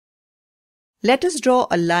Let us draw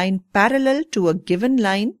a line parallel to a given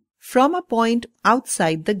line from a point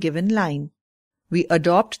outside the given line. We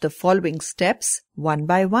adopt the following steps one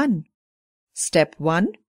by one. Step 1.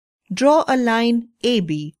 Draw a line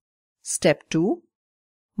AB. Step 2.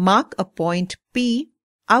 Mark a point P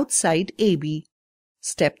outside AB.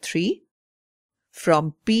 Step 3.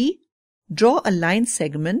 From P, draw a line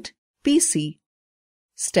segment PC.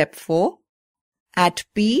 Step 4. At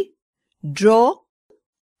P, draw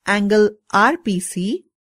angle RPC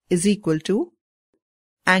is equal to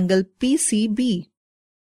angle PCB.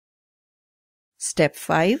 Step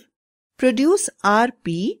 5. Produce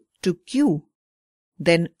RP to Q.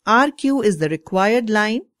 Then RQ is the required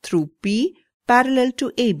line through P parallel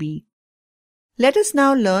to AB. Let us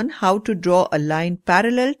now learn how to draw a line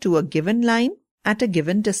parallel to a given line at a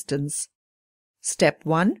given distance. Step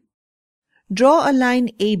 1. Draw a line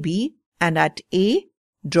AB and at A,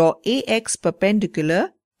 draw AX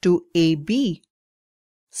perpendicular to AB.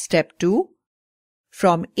 Step 2.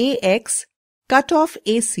 From AX, cut off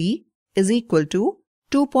AC is equal to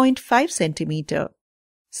 2.5 cm.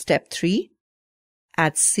 Step 3.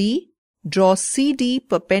 At C, draw CD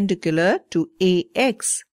perpendicular to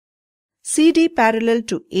AX. CD parallel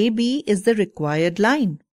to AB is the required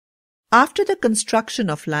line. After the construction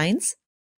of lines,